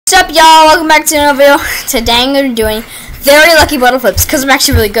up, y'all? Welcome back to another video. Today I'm going to be doing very lucky bottle flips because I'm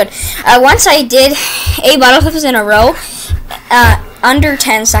actually really good. Once I did 8 bottle flips in a row, under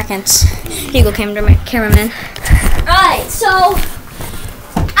 10 seconds. Here you go, cameraman. Alright, so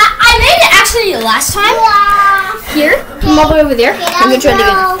I made it actually last time. Here, come all the way over there. I'm going to try it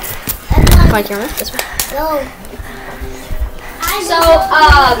again. Come on, camera, this way. So,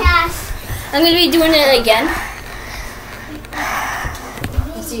 I'm going to be doing it again.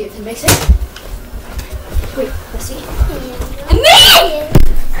 Let's see if it makes it. Wait, let's see. I made it!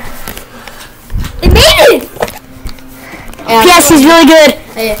 It made it! Yes, he's really good.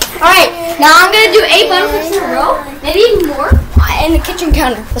 Alright, now I'm going to do 8 bottle flips in a row. Maybe even more. In the kitchen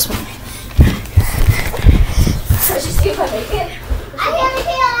counter. This one. Let's just see if I make it. I have a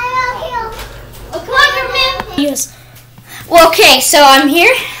Oh, come on, cameraman. Yes. Well, okay, so I'm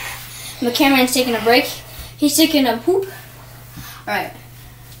here. My cameraman's taking a break. He's taking a poop. Alright.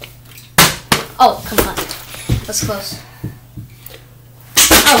 Oh, come on. That's close.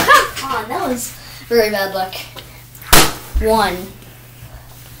 Oh, come on. That was very bad luck. 1.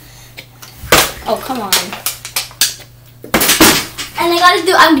 Oh, come on. And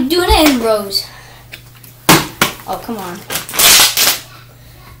I'm doing it in rows. Oh, come on.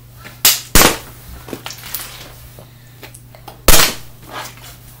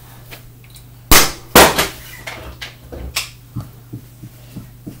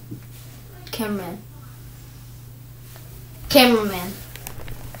 Cameraman.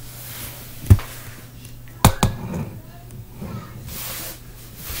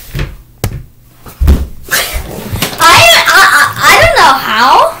 I don't know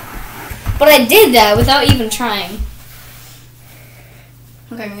how, but I did that without even trying.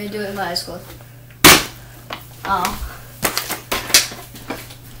 Okay, I'm gonna do it with my eyes closed. Oh.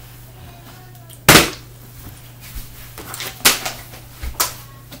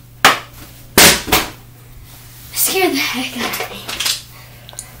 Scared the heck out of me.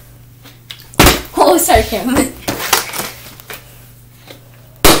 Oh, sorry, cameraman.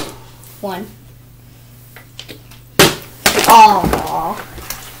 1. Oh.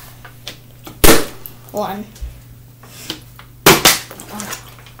 1.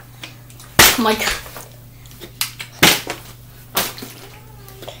 Oh my god.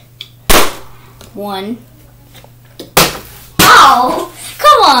 1. Oh,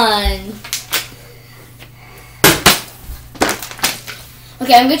 come on.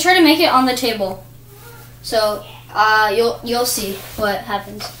 Okay, I'm gonna try to make it on the table. So, you'll see what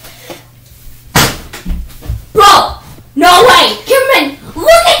happens. Bro! No way! Cameraman!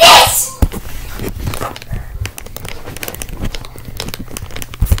 Look at this!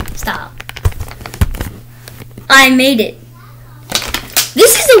 Stop. I made it.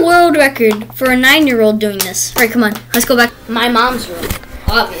 This is the world record for a 9-year-old doing this. Alright, come on. Let's go back to my mom's room.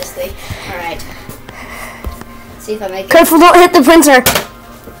 Obviously. Alright. See if I make it. Careful, don't hit the printer.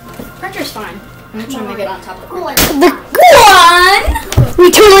 Printer's fine. I'm gonna try to make it on top of the printer. The one! We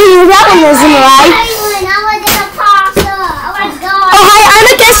totally knew that one wasn't right. Oh, hi, I'm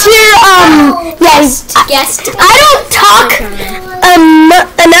a guest here. Yes. Guest. I don't talk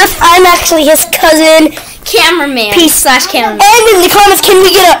enough. I'm actually his cousin. Cameraman. /cameraman. And in the comments, can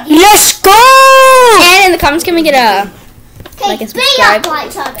we get a let's go? And in the comments, can we get a like and subscribe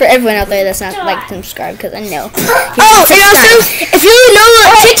for everyone out there that's not like and subscribe, because I know. Oh, and also, if you know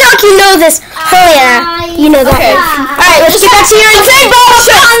TikTok, you know this. Oh yeah, you know that. Okay. Alright, let's get back to your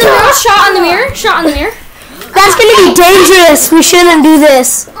Shot on the mirror. Shot on the mirror. That's gonna be dangerous. We shouldn't do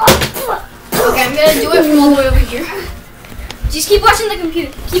this. Okay, I'm gonna do it from all the way over here. Just keep watching the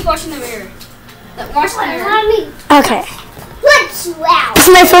computer. Keep watching the mirror. Watch the mirror. Okay. This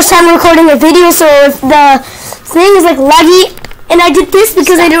is my first time recording a video, so if the thing is like laggy, and I did this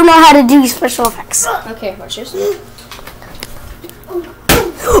because I don't know how to do special effects. Okay, watch this. I'm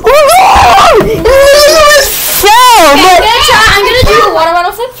gonna do a water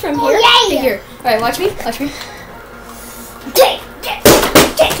bottle flip from here to here. Alright, watch me.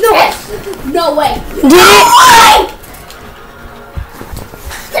 No way. No way.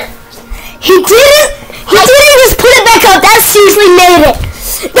 Did it? He didn't just put it back up. That seriously made it.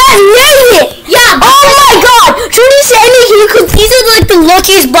 That made it. Yeah. Oh my god. Trudy said these are like the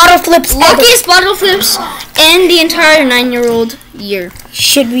luckiest bottle flips Luckiest bottle flips in the entire 9-year-old year.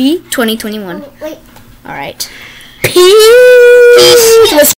 Should we? 2021. Wait. Alright. Peace.